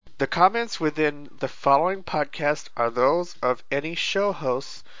The comments within the following podcast are those of any show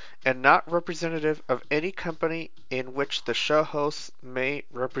hosts and not representative of any company in which the show hosts may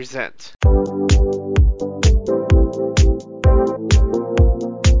represent.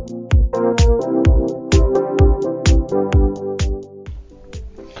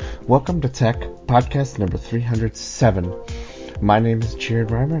 Welcome to Tech, podcast number 307. My name is Jared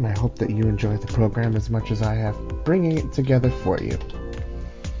Reimer, and I hope that you enjoy the program as much as I have bringing it together for you.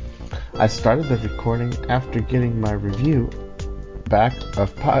 I started the recording after getting my review back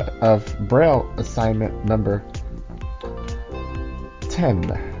of Braille assignment number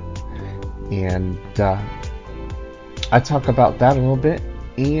 10. And I talk about that a little bit,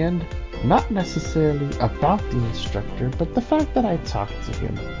 and not necessarily about the instructor, but the fact that I talked to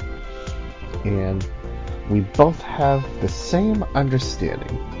him. And we both have the same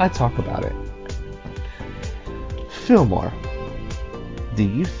understanding. I talk about it. Fillmore, do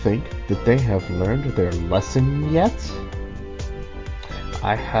you think that they have learned their lesson yet?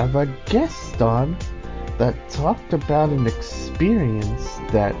 I have a guest on that talked about an experience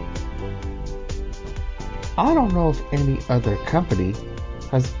that I don't know if any other company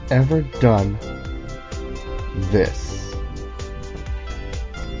has ever done this.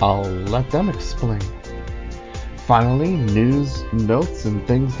 I'll let them explain. Finally, news, notes, and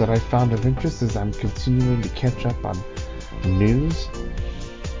things that I found of interest as I'm continuing to catch up on news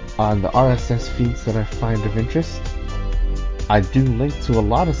on the RSS feeds that I find of interest. I do link to a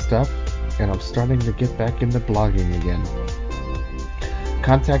lot of stuff, and I'm starting to get back into blogging again.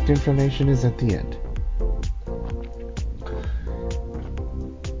 Contact information is at the end.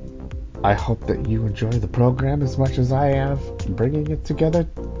 I hope that you enjoy the program as much as I have bringing it together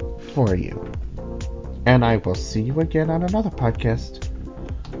for you. And I will see you again on another podcast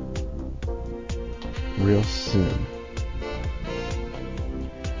real soon.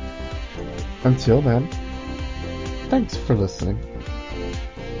 Until then, thanks for listening.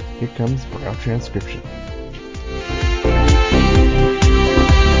 Here comes Braille transcription.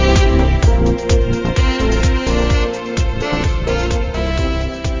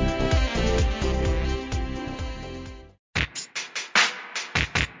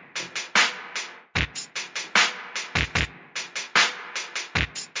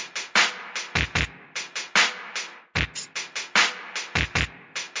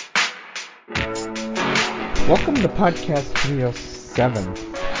 Welcome to podcast 307.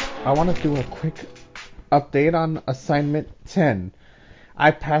 I want to do a quick update on assignment 10.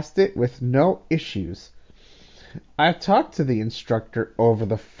 I passed it with no issues. I talked to the instructor over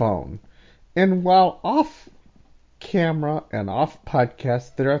the phone, and while off camera and off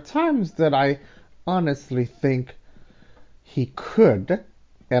podcast, there are times that I honestly think he could,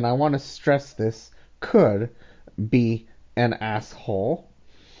 and I want to stress this, could be an asshole.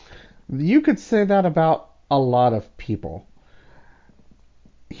 You could say that about a lot of people.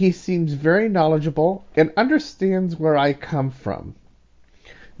 He seems very knowledgeable and understands where I come from.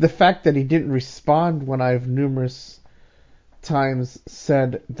 The fact that he didn't respond when I've numerous times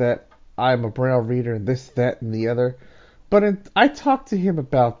said that I'm a Braille reader, this, that, and the other. But I talked to him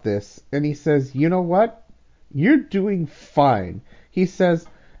about this, and he says, you know what? You're doing fine. He says,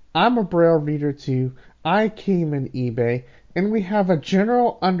 I'm a Braille reader too. I came in eBay, and we have a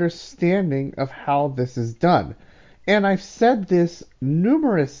general understanding of how this is done. And I've said this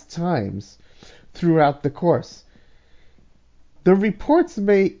numerous times throughout the course. The reports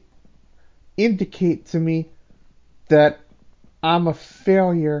may indicate to me that I'm a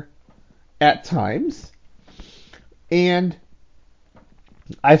failure at times, and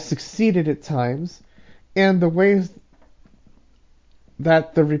I've succeeded at times, and the ways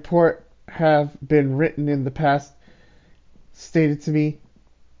that the report have been written in the past stated to me,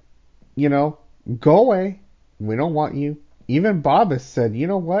 go away. We don't want you. Even Bob has said, you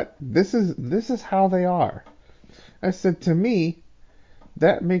know what? This is how they are. I said, to me,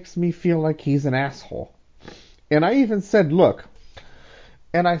 that makes me feel like he's an asshole. And I even said, look,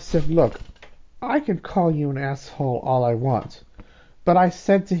 I can call you an asshole all I want. But I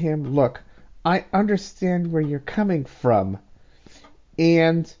said to him, look, I understand where you're coming from.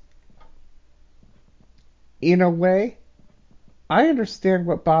 And in a way, I understand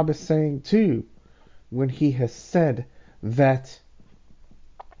what Bob is saying too, when he has said that,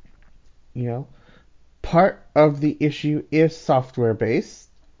 part of the issue is software based,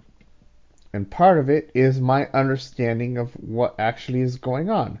 and part of it is my understanding of what actually is going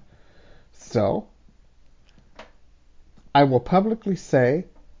on. So, I will publicly say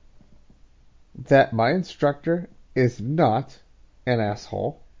that my instructor is not an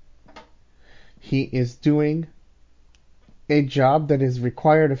asshole. He is doing a job that is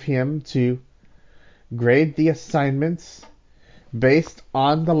required of him to grade the assignments based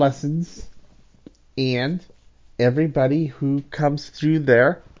on the lessons, and everybody who comes through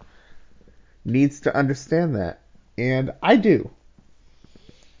there needs to understand that. And I do.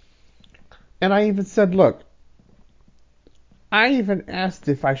 And I even said, look, I even asked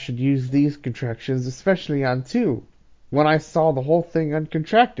if I should use these contractions, especially on 2, when I saw the whole thing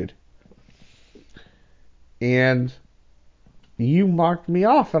uncontracted. And you marked me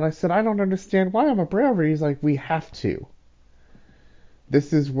off, and I said, I don't understand why I'm a braillery. He's like, we have to.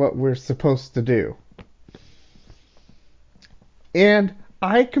 This is what we're supposed to do. And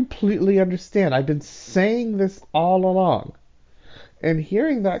I completely understand. I've been saying this all along. And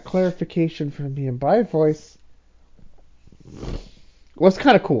hearing that clarification from him by voice was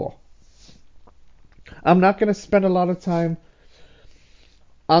kind of cool. I'm not going to spend a lot of time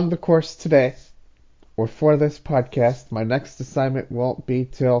on the course today or for this podcast. My next assignment won't be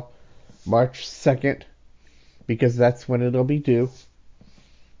till March 2nd because that's when it'll be due.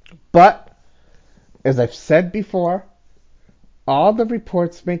 But, as I've said before, all the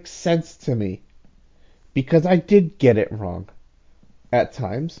reports make sense to me because I did get it wrong at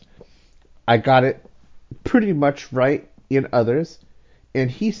times. I got it pretty much right in others. And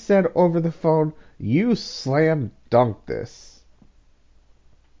he said over the phone, you slam dunked this.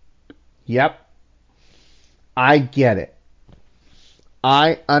 Yep. I get it.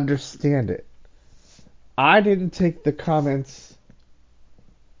 I understand it. I didn't take the comments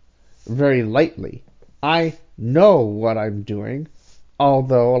very lightly. I know what I'm doing,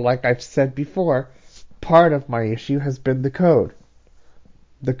 although, like I've said before, part of my issue has been the code.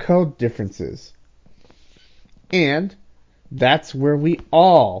 The code differences. And that's where we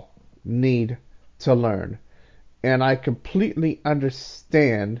all need to learn. And I completely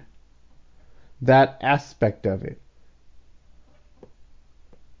understand that aspect of it.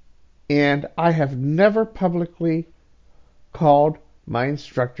 And I have never publicly called my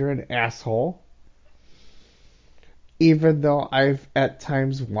instructor an asshole, even though I've at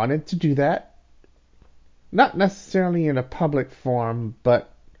times wanted to do that. Not necessarily in a public forum,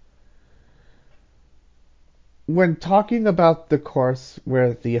 but when talking about the course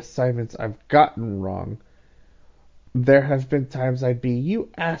where the assignments I've gotten wrong, there have been times I'd be, you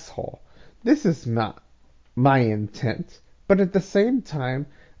asshole. This is not my intent. But at the same time,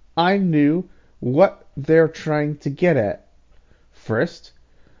 I knew what they're trying to get at. First,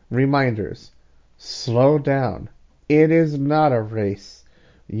 reminders. Slow down. It is not a race.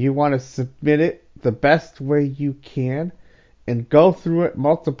 You want to submit it the best way you can and go through it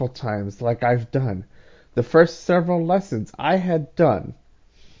multiple times like I've done. The first several lessons I had done,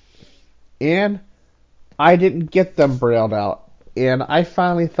 and I didn't get them brailled out. And I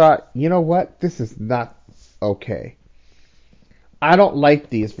finally thought, you know what? This is not okay. I don't like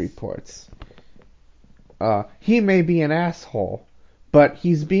these reports. He may be an asshole, but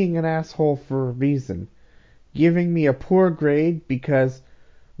he's being an asshole for a reason. Giving me a poor grade because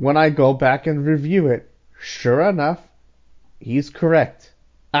when I go back and review it, sure enough, he's correct.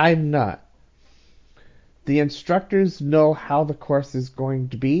 I'm not. The instructors know how the course is going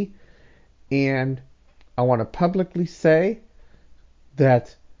to be, and I want to publicly say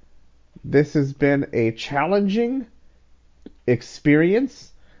that this has been a challenging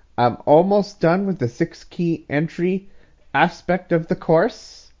experience. I'm almost done with the 6-key entry aspect of the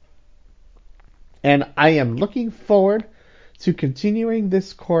course, and I am looking forward to continuing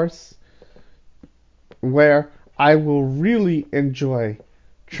this course where I will really enjoy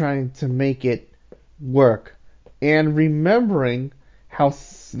trying to make it work and remembering how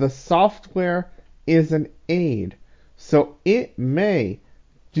the software is an aid, so it may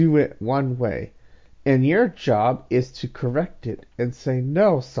do it one way, and your job is to correct it and say,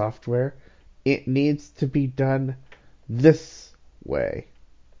 no, software, it needs to be done this way.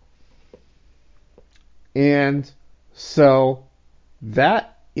 And so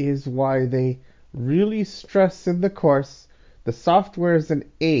that is why they really stress in the course the software is an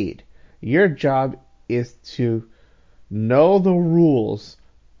aid. Your job is to know the rules,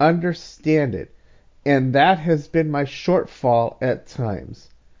 understand it, and that has been my shortfall at times.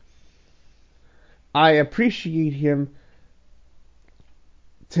 I appreciate him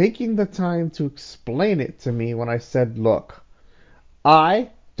taking the time to explain it to me when I said, look, I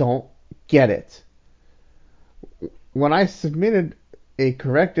don't get it. When I submitted a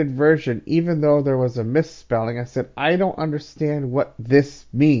corrected version, even though there was a misspelling, I said, I don't understand what this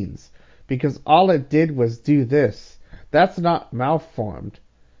means, because all it did was do this. That's not malformed.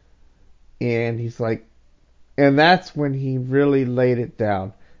 And he's like, and that's when he really laid it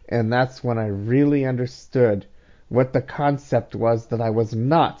down. And that's when I really understood what the concept was that I was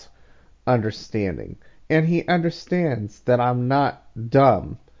not understanding. And he understands that I'm not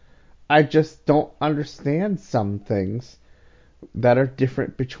dumb. I just don't understand some things that are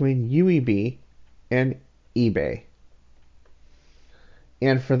different between UEB and eBay.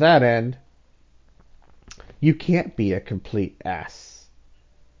 And for that end, you can't be a complete ass.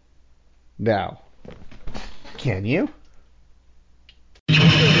 Now, can you?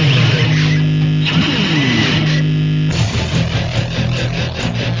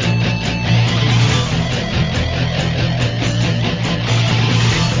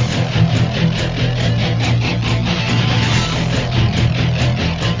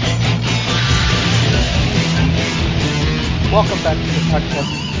 Welcome back to the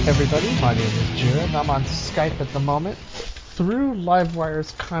podcast, everybody. My name is Jared. I'm on Skype at the moment through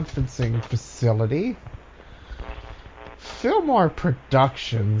Livewire's conferencing facility. Fillmore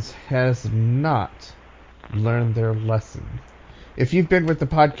Productions has not learned their lesson. If you've been with the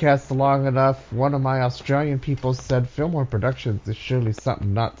podcast long enough, one of my Australian people said Fillmore Productions is surely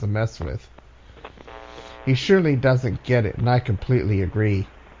something not to mess with. He surely doesn't get it, and I completely agree.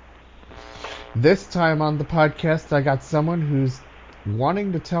 This time on the podcast, I got someone who's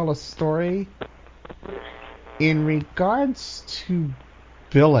wanting to tell a story in regards to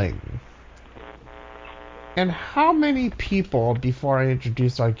billing. And how many people, before I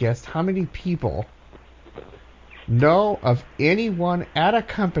introduce our guest, how many people know of anyone at a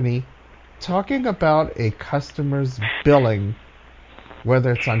company talking about a customer's billing,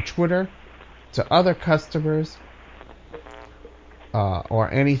 whether it's on Twitter, to other customers, or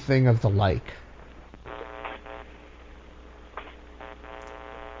anything of the like?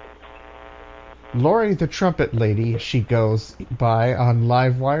 Lori the Trumpet Lady, she goes by on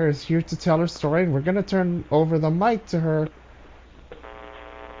Livewire, is here to tell her story, and we're going to turn over the mic to her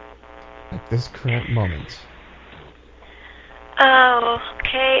at this current moment. Oh,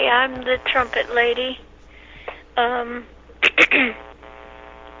 okay, I'm the Trumpet Lady.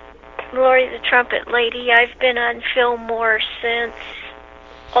 Lori the Trumpet Lady. I've been on Fillmore since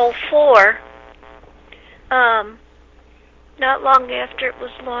 '04. Not long after it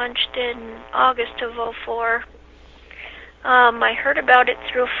was launched in August of '04. I heard about it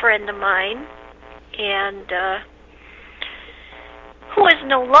through a friend of mine, and who is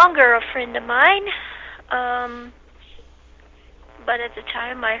no longer a friend of mine. But at the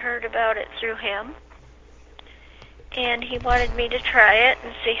time I heard about it through him, and he wanted me to try it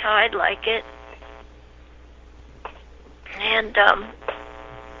and see how I'd like it. And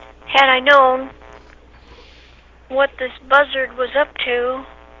had I known what this buzzard was up to,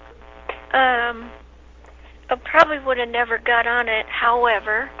 I probably would have never got on it.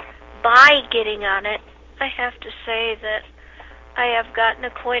 However, by getting on it, I have to say that I have gotten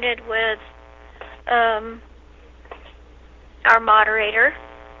acquainted with our moderator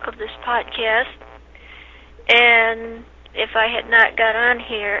of this podcast, and if I had not got on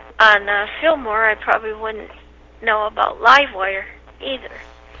here on Fillmore, I probably wouldn't know about Livewire either.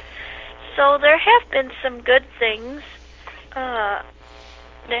 So there have been some good things that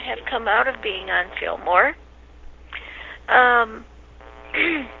have come out of being on Fillmore.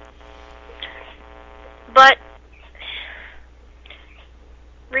 But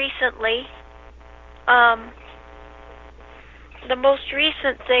recently, the most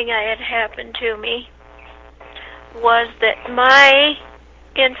recent thing I had happened to me was that my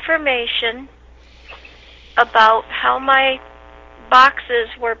information about how my boxes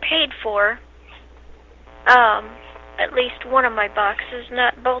were paid for, at least one of my boxes,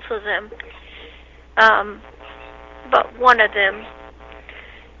 not both of them, but one of them,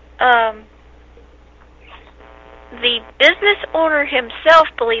 the business owner himself,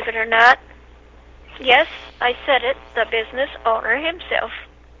 believe it or not, yes, I said it, the business owner himself,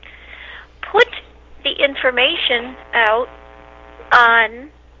 put the information out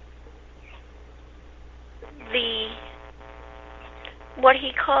on the, what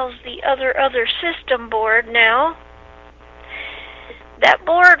he calls the other system board now. That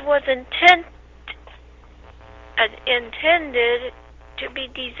board was intended to be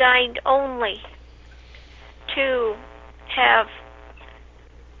designed only to have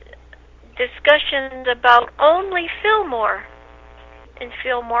discussions about only Fillmore and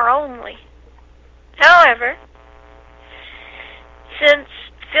Fillmore only. However, since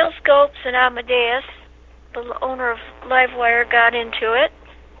Phil Scopes and Amadeus, the owner of Livewire, got into it,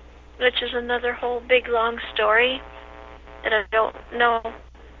 which is another whole big long story that I don't know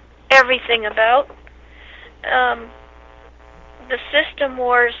everything about, the system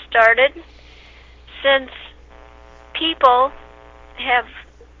wars started since people have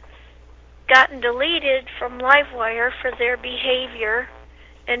gotten deleted from Livewire for their behavior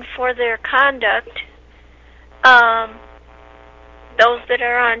and for their conduct. Those that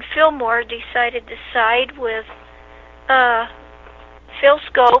are on Fillmore decided to side with Phil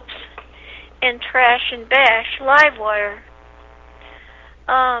Scopes and trash and bash Livewire.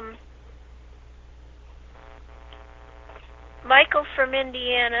 Michael from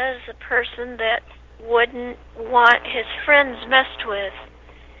Indiana is a person that wouldn't want his friends messed with.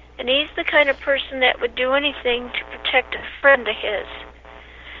 And he's the kind of person that would do anything to protect a friend of his.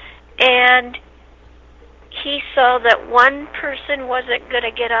 And he saw that one person wasn't going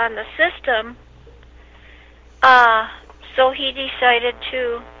to get on the system, so he decided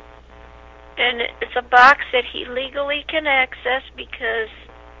to, and it's a box that he legally can access because,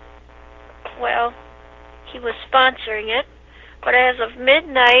 well, he was sponsoring it. But as of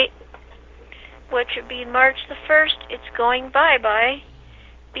midnight, which would be March the 1st, it's going bye-bye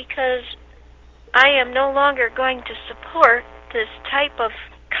because I am no longer going to support this type of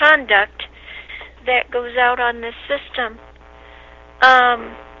conduct that goes out on this system.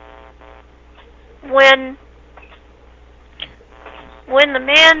 When the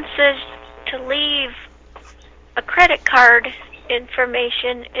man says to leave a credit card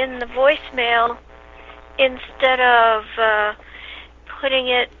information in the voicemail instead of putting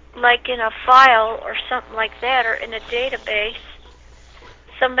it like in a file or something like that, or in a database,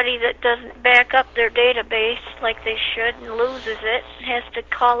 somebody that doesn't back up their database like they should and loses it has to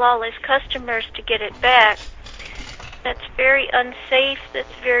call all his customers to get it back. That's very unsafe.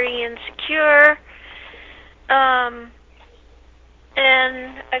 That's very insecure.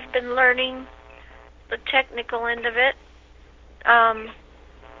 And I've been learning the technical end of it.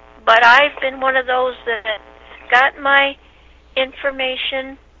 But I've been one of those that got my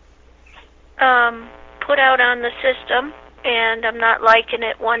information put out on the system, and I'm not liking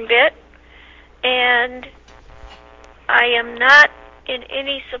it one bit. And I am not in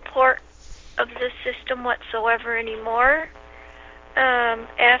any support of this system whatsoever anymore.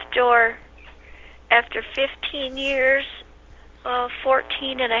 After 15 years,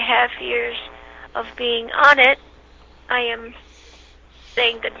 14 and a half years of being on it, I am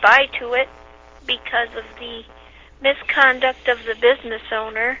saying goodbye to it because of the misconduct of the business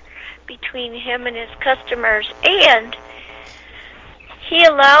owner between him and his customers. And he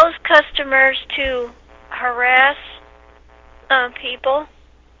allows customers to harass people.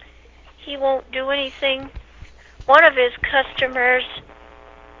 He won't do anything. One of his customers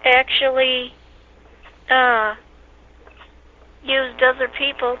actually used other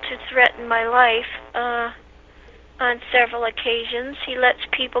people to threaten my life on several occasions. He lets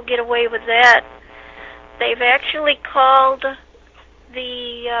people get away with that. They've actually called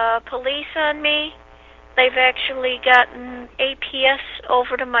the police on me. They've actually gotten APS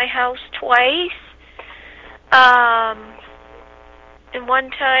over to my house twice. And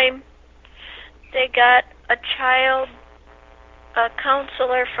one time they got a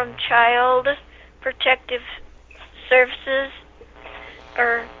counselor from Child Protective Services,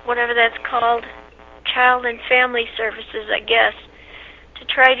 or whatever that's called, Child and Family Services, I guess, to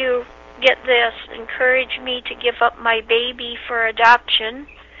try to get this, encourage me to give up my baby for adoption.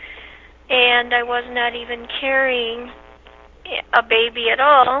 And I was not even carrying a baby at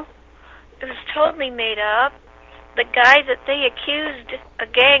all. It was totally made up. The guy that they accused, a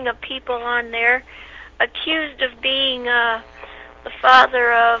gang of people on there, accused of being the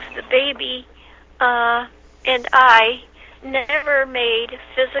father of the baby, and I never made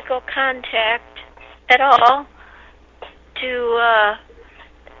physical contact at all to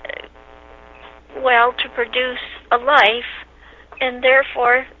produce a life, and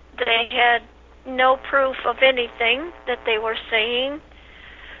therefore they had no proof of anything that they were saying.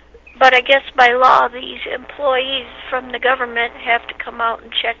 But I guess by law, these employees from the government have to come out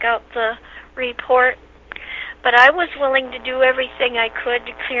and check out the report. But I was willing to do everything I could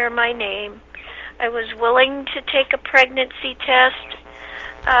to clear my name. I was willing to take a pregnancy test.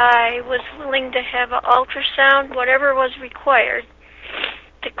 I was willing to have an ultrasound, whatever was required,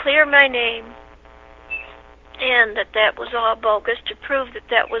 to clear my name, and that was all bogus, to prove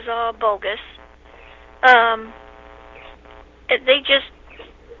that was all bogus.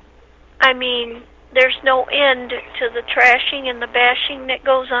 There's no end to the trashing and the bashing that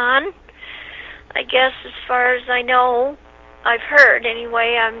goes on. I guess as far as I know, I've heard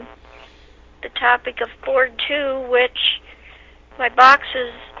anyway, on the topic of Board 2, which my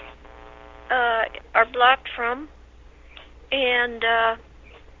boxes are blocked from, and the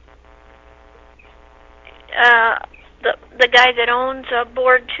guy that owns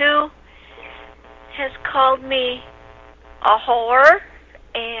Board 2 has called me a whore,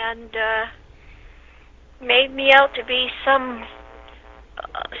 and made me out to be some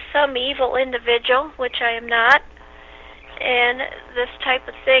evil individual, which I am not. And this type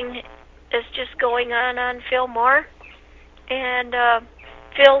of thing is just going on Fillmore, and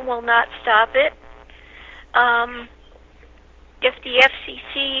Phil will not stop it. If the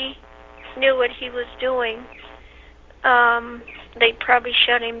FCC knew what he was doing, they'd probably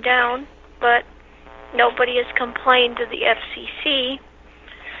shut him down, but nobody has complained to the FCC.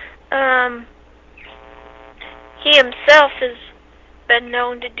 He himself has been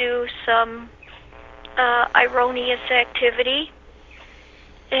known to do some erroneous activity,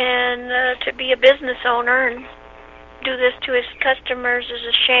 and to be a business owner and do this to his customers is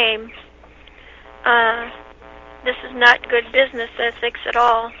a shame. This is not good business ethics at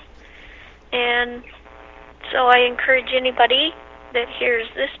all. And so I encourage anybody that hears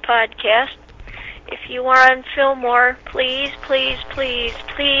this podcast, if you are on Fillmore, please, please, please,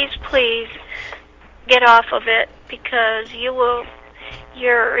 please, please get off of it, because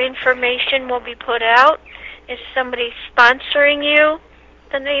your information will be put out. If somebody's sponsoring you,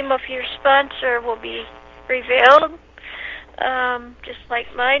 the name of your sponsor will be revealed, just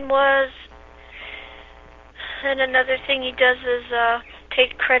like mine was. And another thing he does is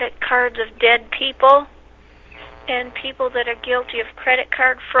take credit cards of dead people and people that are guilty of credit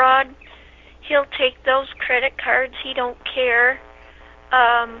card fraud. He'll take those credit cards. He don't care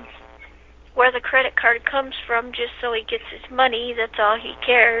where the credit card comes from, just so he gets his money. That's all he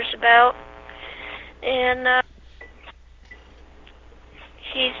cares about. And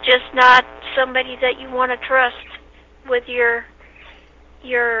he's just not somebody that you want to trust with your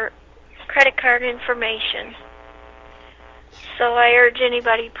credit card information. So I urge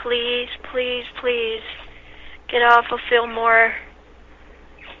anybody, please, please, please get off of Fillmore.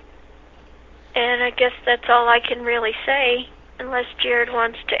 And I guess that's all I can really say, unless Jared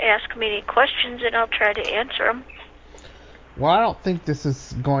wants to ask me any questions, and I'll try to answer them. Well, I don't think this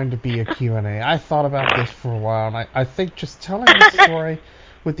is going to be a Q&A. I thought about this for a while, and I think just telling the story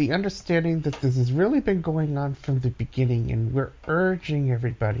with the understanding that this has really been going on from the beginning, and we're urging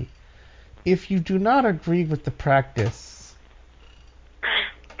everybody, if you do not agree with the practice,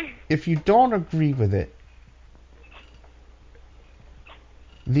 if you don't agree with it,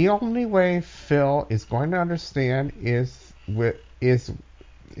 the only way Phil is going to understand is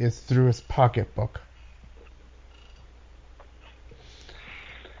through his pocketbook.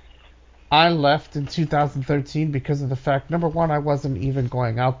 I left in 2013 because of the fact, number one, I wasn't even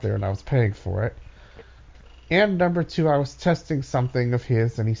going out there and I was paying for it. And number two, I was testing something of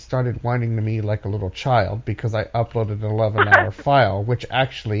his and he started whining to me like a little child because I uploaded an 11-hour file, which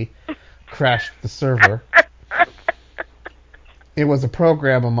actually crashed the server. It was a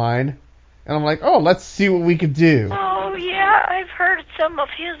program of mine. And I'm like, oh, let's see what we could do. Oh, yeah, I've heard some of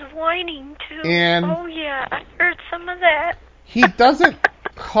his whining, too. And oh, yeah, I heard some of that. He doesn't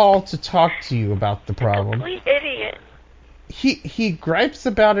call to talk to you about the problem. Complete idiot. He gripes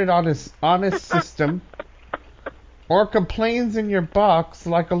about it on his system or complains in your box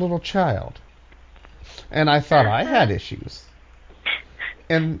like a little child. And I thought I had issues.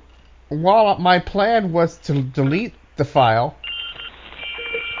 And while my plan was to delete the file,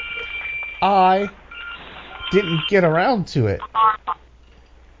 I didn't get around to it.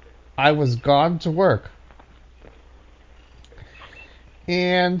 I was gone to work.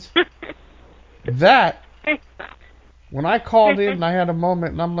 And that, when I called in and I had a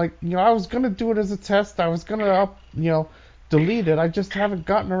moment and I'm like, I was going to do it as a test. I was going to, delete it. I just haven't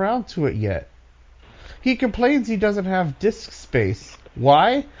gotten around to it yet. He complains he doesn't have disk space.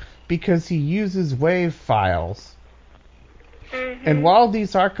 Why? Because he uses WAV files. Mm-hmm. And while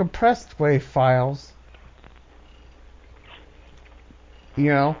these are compressed WAV files,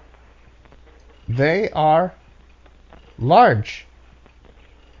 they are large.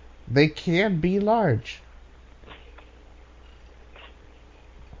 They can be large.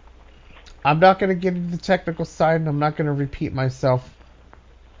 I'm not going to get into the technical side, and I'm not going to repeat myself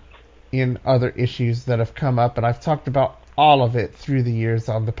in other issues that have come up, and I've talked about all of it through the years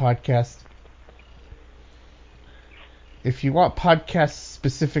on the podcast. If you want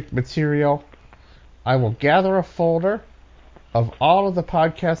podcast-specific material, I will gather a folder of all of the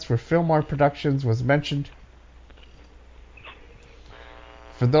podcasts where Fillmore Productions was mentioned.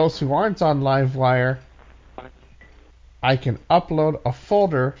 For those who aren't on Livewire, I can upload a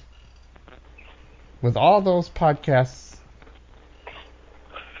folder with all those podcasts,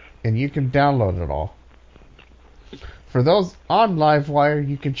 and you can download it all. For those on Livewire,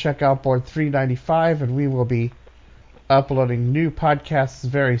 you can check out Board 395, and we will be uploading new podcasts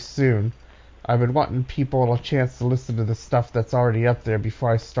very soon. I've been wanting people a chance to listen to the stuff that's already up there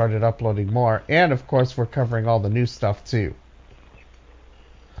before I started uploading more. And, of course, we're covering all the new stuff, too.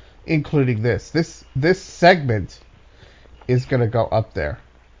 Including this. This segment is going to go up there.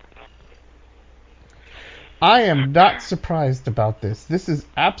 I am not surprised about this. This is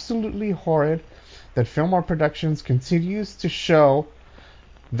absolutely horrid that Fillmore Productions continues to show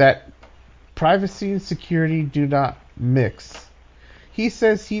that privacy and security do not mix. He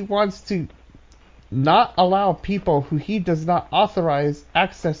says he wants to not allow people who he does not authorize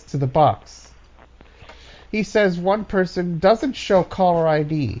access to the box. He says one person doesn't show caller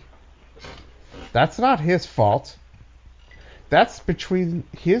ID. That's not his fault. That's between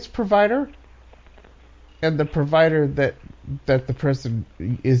his provider and the provider that the person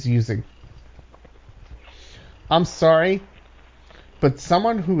is using. I'm sorry, but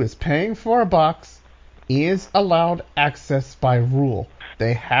someone who is paying for a box is allowed access by rule.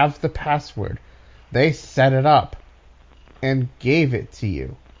 They have the password. They set it up and gave it to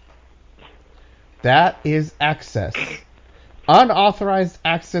you. That is access. Unauthorized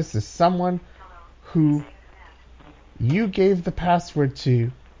access is someone who you gave the password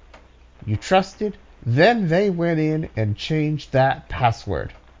to, you trusted, then they went in and changed that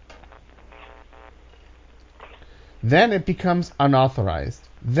password. Then it becomes unauthorized.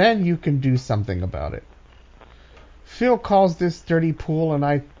 Then you can do something about it. Phil calls this dirty pool, and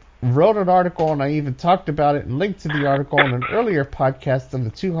I wrote an article and I even talked about it and linked to the article in an earlier podcast of the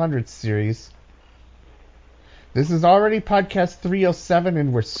 200 series. This is already podcast 307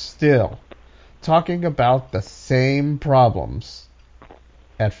 and we're still talking about the same problems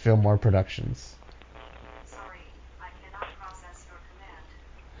at Fillmore Productions. Sorry, I cannot process your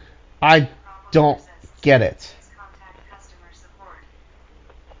command. I don't get it. Please contact customer support.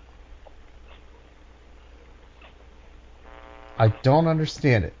 I don't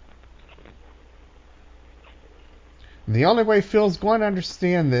understand it. The only way Phil's going to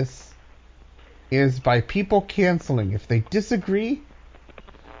understand this is by people canceling. If they disagree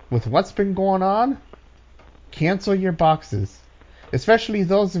with what's been going on, cancel your boxes. Especially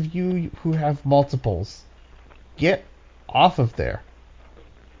those of you who have multiples. Get off of there.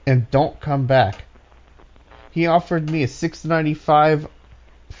 And don't come back. He offered me a $6.95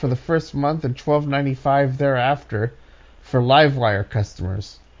 for the first month and $12.95 thereafter for Livewire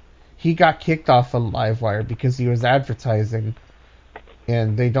customers. He got kicked off of Livewire because he was advertising,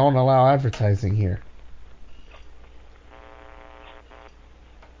 and they don't allow advertising here.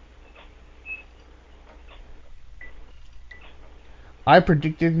 I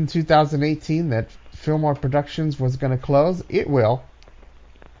predicted in 2018 that Fillmore Productions was going to close. It will.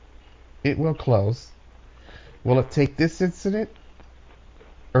 It will close. Will it take this incident?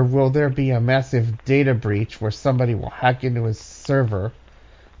 Or will there be a massive data breach where somebody will hack into his server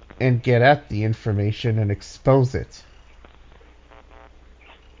and get at the information and expose it?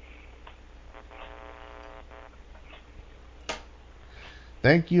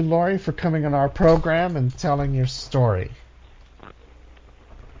 Thank you, Lori, for coming on our program and telling your story.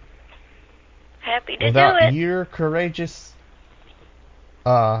 Happy to Without do it. your courageous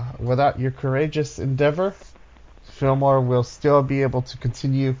endeavor, Fillmore will still be able to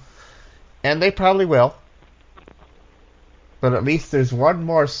continue, and they probably will. But at least there's one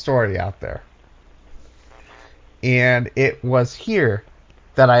more story out there. And it was here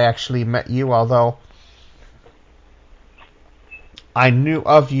that I actually met you, although I knew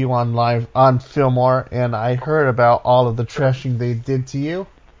of you on Fillmore, and I heard about all of the trashing they did to you.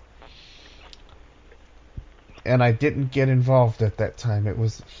 And I didn't get involved at that time. It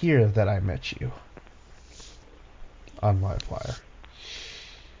was here that I met you. On Livewire.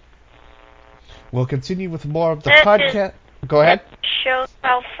 We'll continue with more of the podcast. Go ahead. That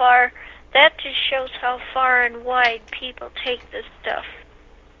just shows how far and wide people take this stuff.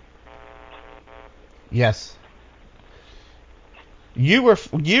 Yes. You were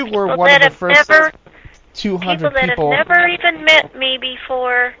People one of the first 200 people that people. have never even met me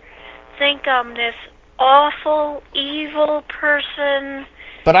before think I'm this awful, evil person.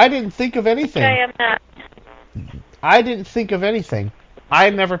 But I didn't think of anything. I am not. I didn't think of anything.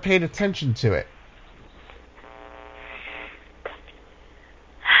 I never paid attention to it.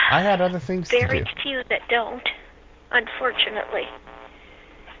 I had other things to do. Very few that don't, unfortunately.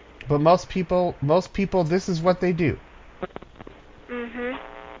 But most people, this is what they do. Mhm.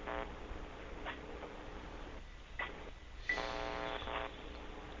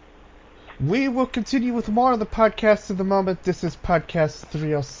 We will continue with more of the podcast in the moment. This is podcast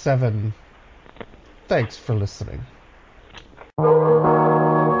 307. Thanks for listening.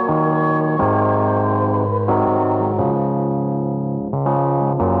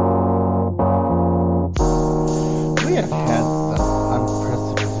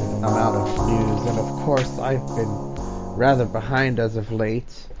 rather behind as of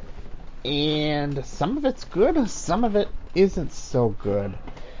late. And some of it's good, some of it isn't so good.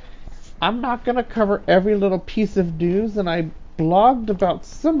 I'm not going to cover every little piece of news, and I blogged about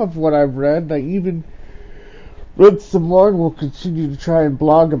some of what I've read. I even read some more, and will continue to try and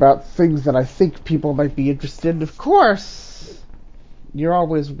blog about things that I think people might be interested in. Of course, you're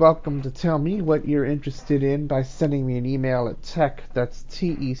always welcome to tell me what you're interested in by sending me an email at tech, that's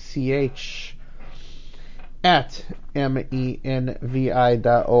TECH, at menvi.org.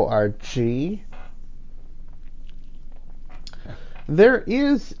 There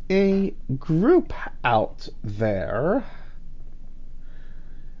is a group out there,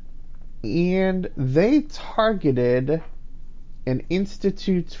 and they targeted an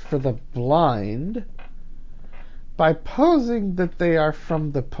institute for the blind by posing that they are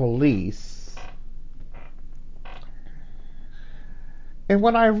from the police. And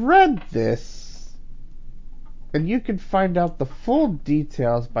when I read this, and you can find out the full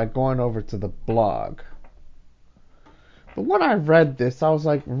details by going over to the blog. But when I read this, I was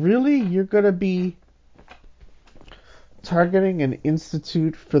like, really? You're going to be targeting an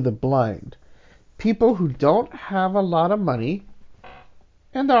institute for the blind? People who don't have a lot of money,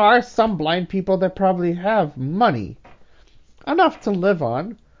 and there are some blind people that probably have money, enough to live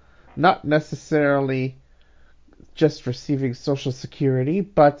on, not necessarily just receiving Social Security,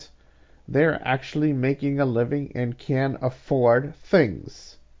 but they're actually making a living and can afford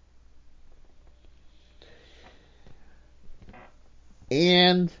things.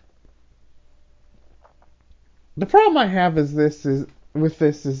 And the problem I have is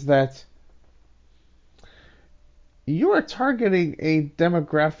that you are targeting a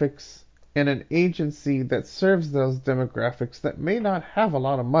demographics and an agency that serves those demographics that may not have a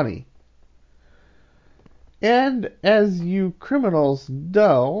lot of money. And as you criminals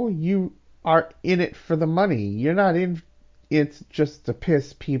know, you are in it for the money. You're not in it just to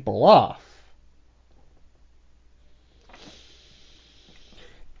piss people off.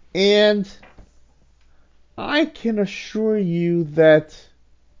 And I can assure you that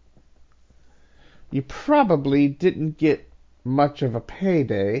you probably didn't get much of a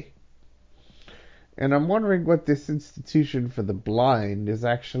payday. And I'm wondering what this institution for the blind is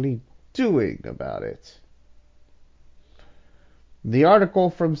actually doing about it. The article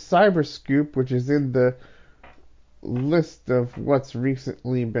from Cyberscoop, which is in the list of what's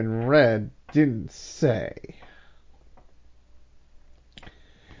recently been read, didn't say.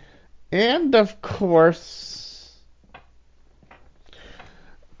 And of course,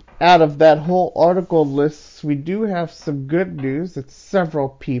 out of that whole article list, we do have some good news that several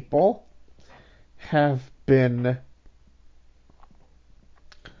people have been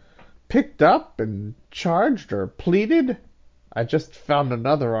picked up and charged or pleaded. I just found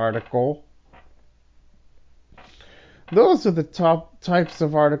another article. Those are the top types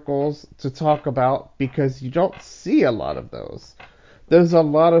of articles to talk about because you don't see a lot of those. There's a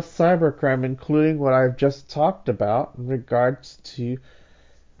lot of cybercrime, including what I've just talked about in regards to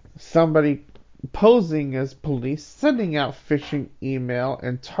somebody posing as police, sending out phishing email,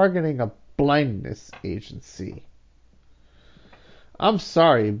 and targeting a blindness agency. I'm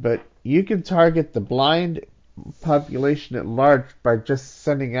sorry, but you can target the blind population at large by just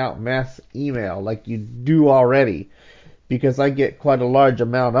sending out mass email like you do already, because I get quite a large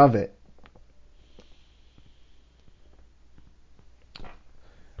amount of it.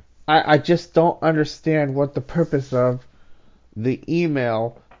 I just don't understand what the purpose of the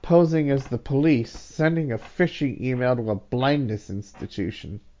email posing as the police sending a phishing email to a blindness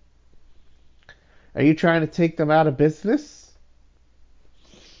institution. Are you trying to take them out of business?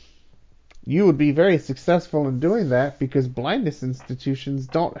 You would be very successful in doing that because blindness institutions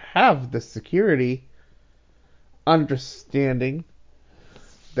don't have the security understanding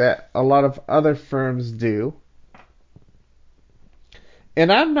that a lot of other firms do. And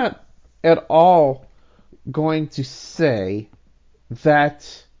I'm not at all going to say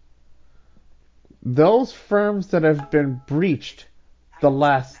that those firms that have been breached the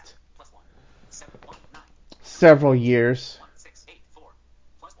last several years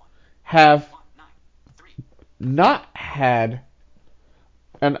have not had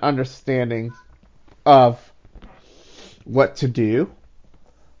an understanding of what to do,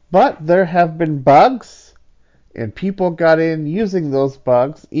 but there have been bugs. And people got in using those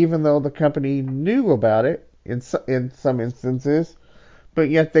bugs, even though the company knew about it in some instances, but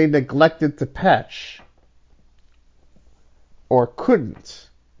yet they neglected to patch or couldn't.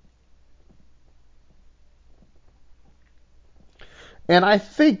 And I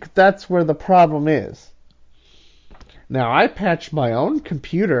think that's where the problem is. Now, I patched my own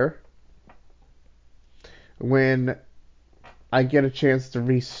computer when I get a chance to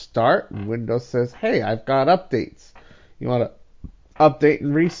restart, and Windows says, hey, I've got updates. You want to update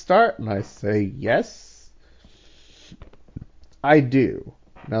and restart? And I say, yes, I do.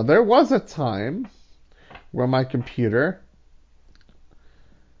 Now, there was a time where my computer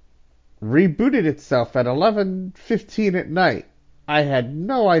rebooted itself at 11:15 at night. I had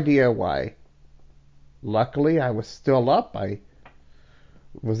no idea why. Luckily, I was still up. I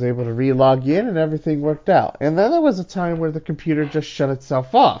was able to re-log in and everything worked out. And then there was a time where the computer just shut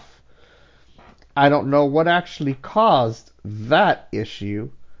itself off. I don't know what actually caused that issue,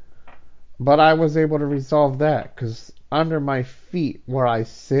 but I was able to resolve that because under my feet where I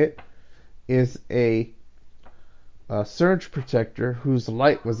sit is a surge protector whose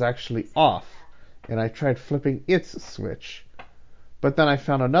light was actually off, and I tried flipping its switch. But then I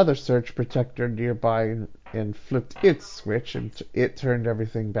found another surge protector nearby and flipped its switch, and it turned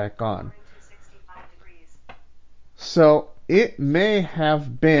everything back on. So it may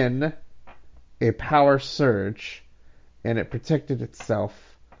have been a power surge, and it protected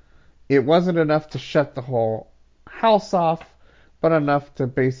itself. It wasn't enough to shut the whole house off, but enough to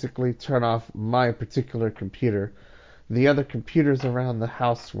basically turn off my particular computer. The other computers around the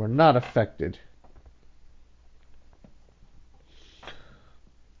house were not affected.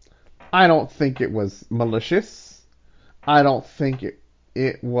 I don't think it was malicious. I don't think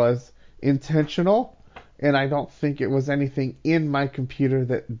it was intentional. And I don't think it was anything in my computer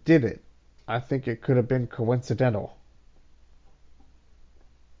that did it. I think it could have been coincidental.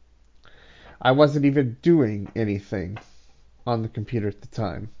 I wasn't even doing anything on the computer at the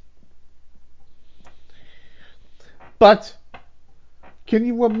time. But can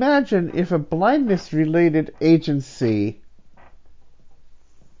you imagine if a blindness related agency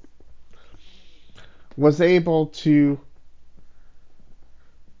was able to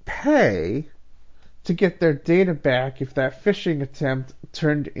pay to get their data back if that phishing attempt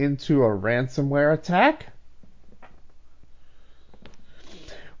turned into a ransomware attack?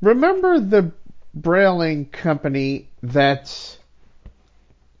 Remember the Brailing company that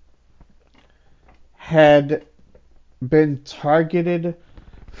had been targeted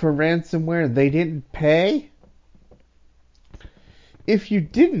for ransomware? They didn't pay? If you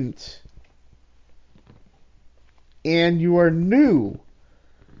didn't, and you are new,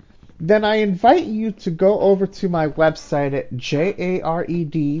 then I invite you to go over to my website at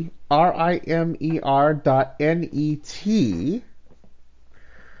jaredrimer.net.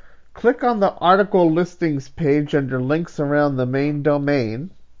 Click on the article listings page under links around the main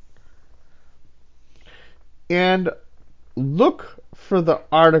domain and look for the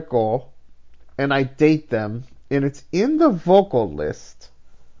article, and I date them, and it's in the vocal list.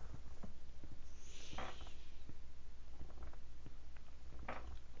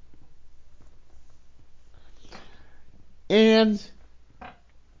 And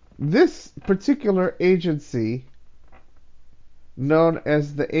this particular agency, known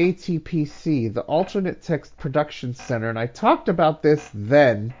as the ATPC, the Alternate Text Production Center, and I talked about this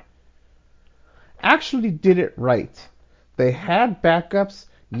then, actually did it right. They had backups.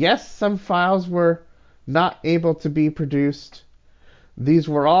 Yes, some files were not able to be produced. These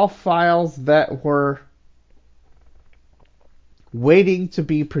were all files that were waiting to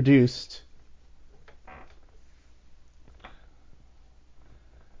be produced.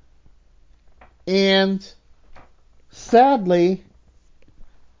 And sadly,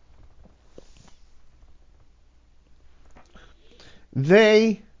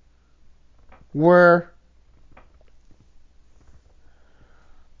 they were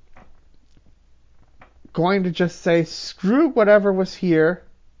going to just say, screw whatever was here.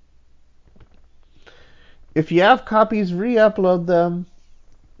 If you have copies, re-upload them.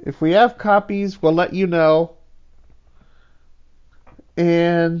 If we have copies, we'll let you know.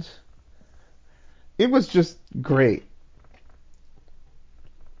 And it was just great.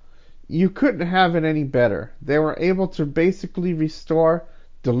 You couldn't have it any better. They were able to basically restore,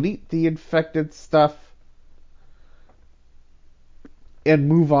 delete the infected stuff, and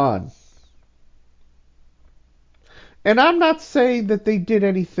move on. And I'm not saying that they did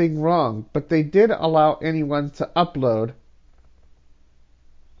anything wrong, but they did allow anyone to upload.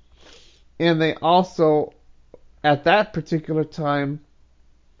 And they also, at that particular time,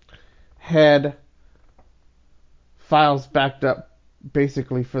 had files backed up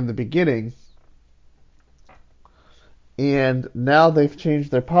basically from the beginning. And now they've changed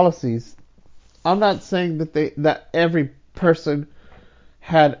their policies. I'm not saying that every person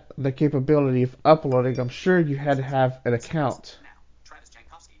had the capability of uploading. I'm sure you had to have an account. Now, Travis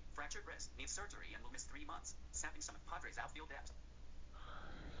Jankowski, fractured wrist, needs surgery and will miss 3 months, sapping some of Padres' outfield depth.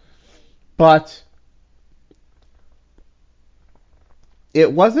 But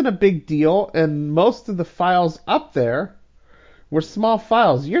it wasn't a big deal, and most of the files up there were small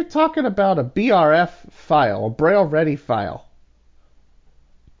files. You're talking about a BRF file, a Braille Ready file.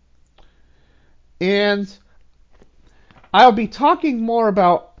 And I'll be talking more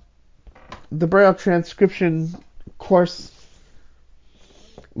about the Braille transcription course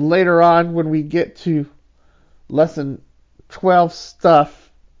later on when we get to lesson 12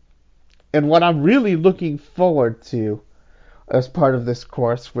 stuff, and what I'm really looking forward to as part of this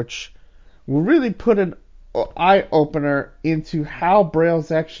course, which will really put an eye-opener into how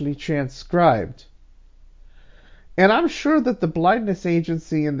Braille's actually transcribed. And I'm sure that the blindness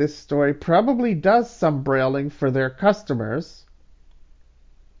agency in this story probably does some Brailing for their customers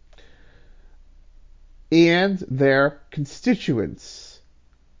and their constituents.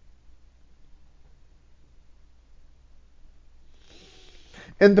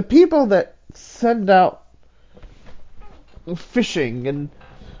 And the people that send out phishing and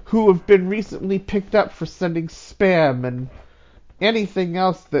who have been recently picked up for sending spam and anything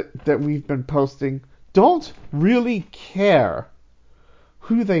else that we've been posting don't really care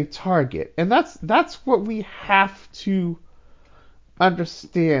who they target. And that's what we have to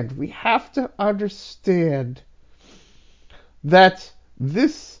understand. We have to understand that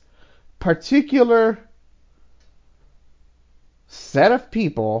this particular set of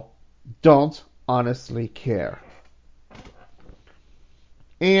people don't honestly care.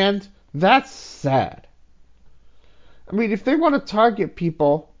 And that's sad. I mean, if they want to target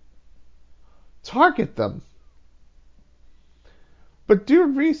people, target them. But do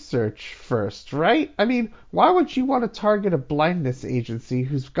research first, right? I mean, why would you want to target a blindness agency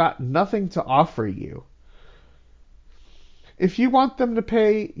who's got nothing to offer you? If you want them to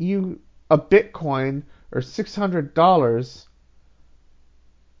pay you a Bitcoin or $600,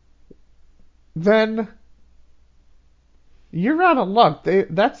 then you're out of luck.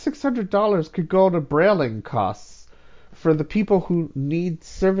 That $600 could go to brailing costs for the people who need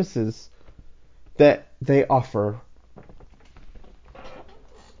services that they offer.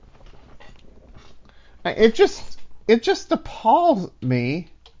 It just appalls me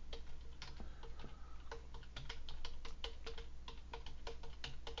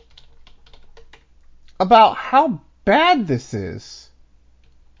about how bad this is.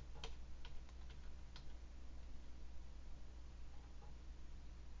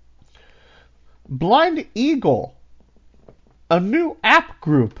 Blind Eagle, a new app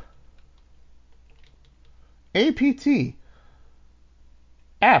group, APT,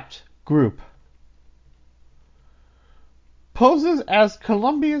 apt group, poses as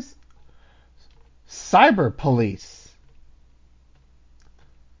Colombia's cyber police.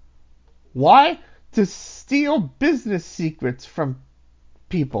 Why? To steal business secrets from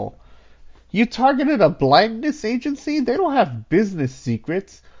people. You targeted a blindness agency? They don't have business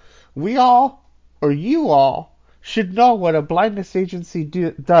secrets. We all, or you all, should know what a blindness agency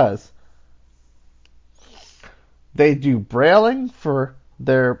does. They do brailing for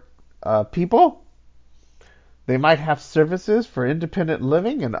their people. They might have services for independent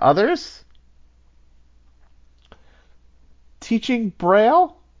living and others. Teaching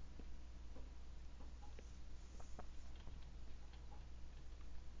Braille.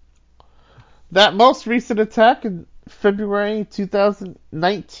 That most recent attack in February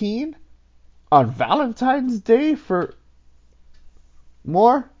 2019 on Valentine's Day for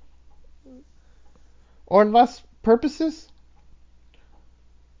more or less purposes.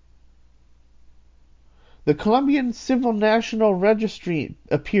 The Colombian Civil National Registry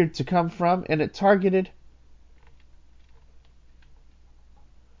appeared to come from, and it targeted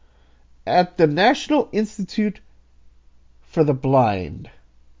at the National Institute for the Blind.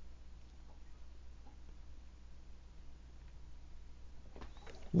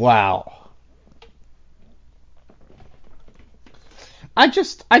 Wow. I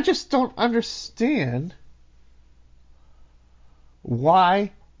just don't understand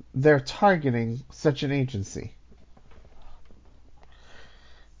why they're targeting such an agency.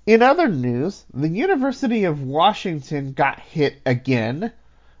 In other news, the University of Washington got hit again,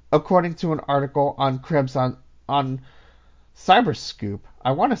 according to an article on Krebs on Cyberscoop.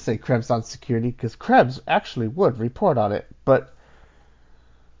 I want to say Krebs on Security because Krebs actually would report on it, but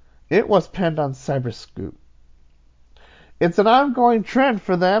it was penned on Cyberscoop. It's an ongoing trend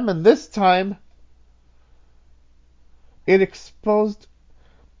for them, and this time it exposed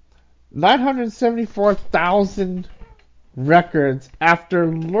 974,000 records after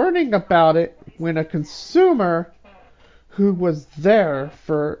learning about it when a consumer who was there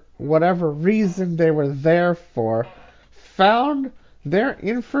for whatever reason they were there for found their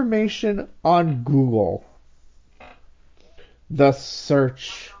information on Google. the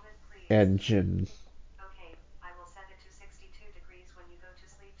search engine. Okay, I will set it to 62 degrees when you go to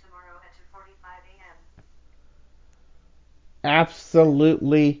sleep tomorrow at 2:45 a.m.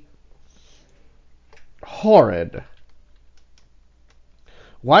 Absolutely horrid.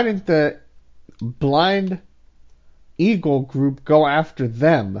 Why didn't the Blind Eagle group go after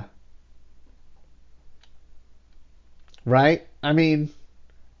them? Right? I mean,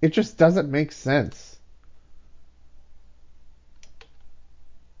 it just doesn't make sense.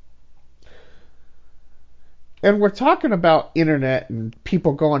 And we're talking about internet and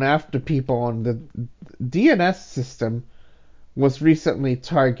people going after people, and the DNS system was recently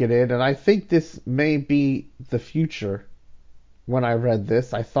targeted, and I think this may be the future. When I read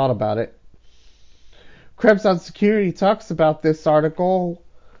this, I thought about it. Krebs on Security talks about this article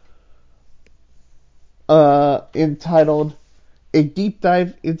entitled A Deep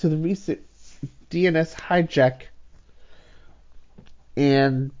Dive into the Recent DNS Hijack.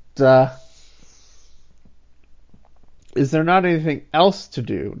 And is there not anything else to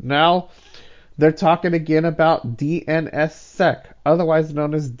do? Now they're talking again about DNSSEC, otherwise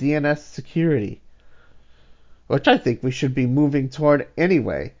known as DNS security, which I think we should be moving toward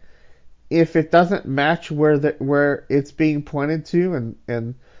anyway. If it doesn't match where it's being pointed to,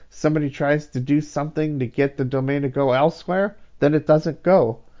 and somebody tries to do something to get the domain to go elsewhere, then it doesn't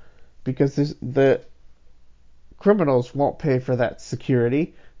go, because the criminals won't pay for that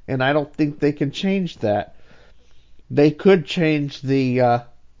security, and I don't think they can change that. They could change the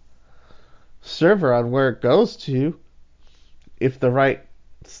server on where it goes to if the right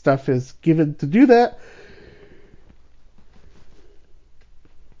stuff is given to do that.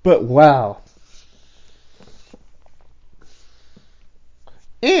 But wow.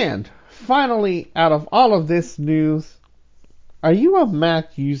 And finally, out of all of this news, are you a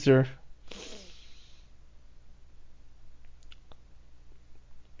Mac user?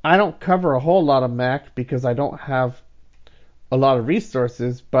 I don't cover a whole lot of Mac because I don't have a lot of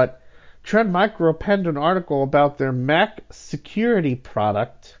resources, but Trend Micro penned an article about their Mac security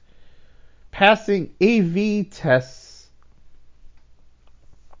product passing AV tests,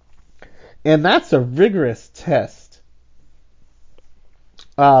 and that's a rigorous test.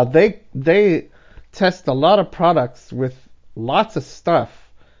 They test a lot of products with lots of stuff.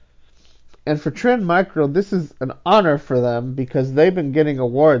 And for Trend Micro, this is an honor for them because they've been getting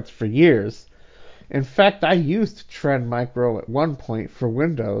awards for years. In fact, I used Trend Micro at one point for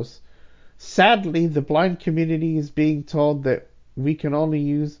Windows. Sadly, the blind community is being told that we can only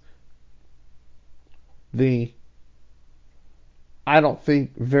use the, I don't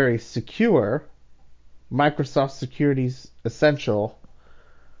think, very secure Microsoft Security's Essential,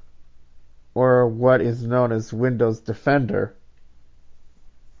 or what is known as Windows Defender.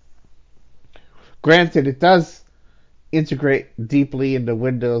 Granted, it does integrate deeply into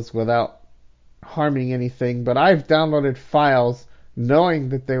Windows without harming anything, but I've downloaded files knowing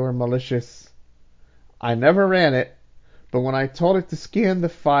that they were malicious. I never ran it, but when I told it to scan the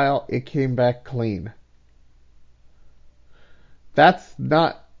file, it came back clean. That's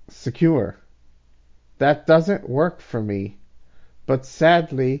not secure. That doesn't work for me. But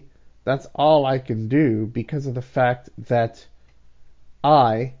sadly, that's all I can do because of the fact that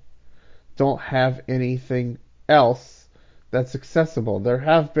I don't have anything else that's accessible. There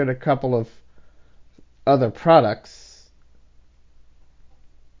have been a couple of other products,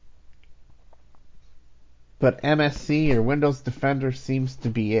 but MSC or Windows Defender seems to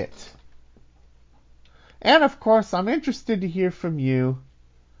be it. And of course, I'm interested to hear from you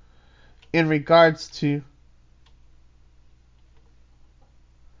in regards to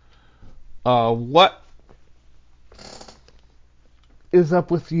what is up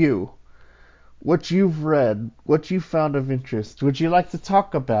with you, what you've read, what you found of interest. Would you like to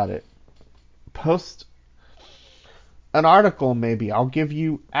talk about it? Post an article, maybe. I'll give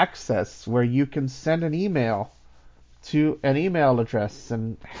you access where you can send an email to an email address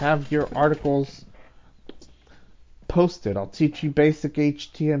and have your articles posted. I'll teach you basic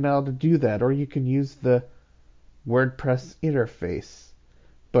HTML to do that, or you can use the WordPress interface.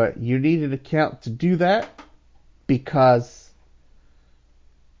 But you need an account to do that because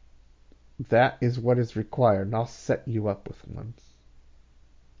that is what is required, and I'll set you up with one.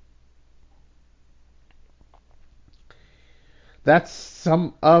 That's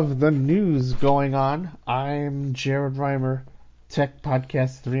some of the news going on. I'm Jared Reimer, Tech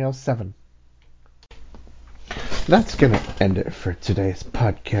Podcast 307. That's going to end it for today's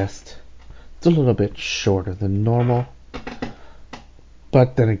podcast. It's a little bit shorter than normal.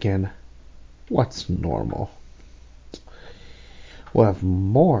 But then again, what's normal? We'll have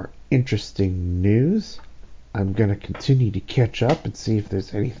more interesting news I'm going to continue to catch up and see if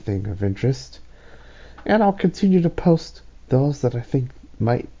there's anything of interest. And I'll continue to post those that I think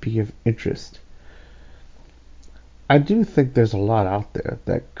might be of interest. I do think there's a lot out there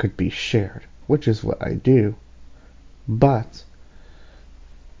that could be shared, which is what I do. But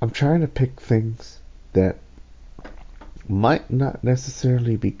I'm trying to pick things that might not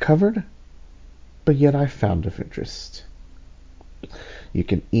necessarily be covered, but yet I found of interest. You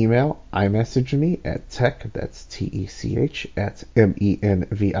can email iMessage me at tech, that's TECH, at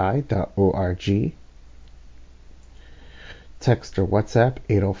menvi.org. Text or WhatsApp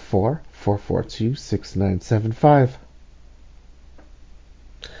 804-442-6975.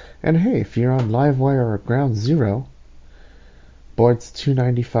 And hey, if you're on Livewire or Ground Zero, boards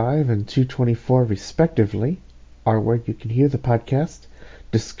 295 and 224 respectively are where you can hear the podcast,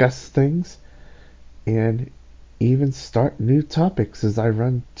 discuss things, and even start new topics as I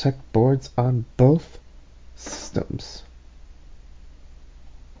run tech boards on both systems.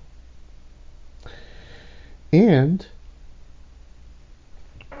 And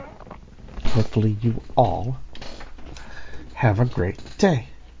hopefully you all have a great day.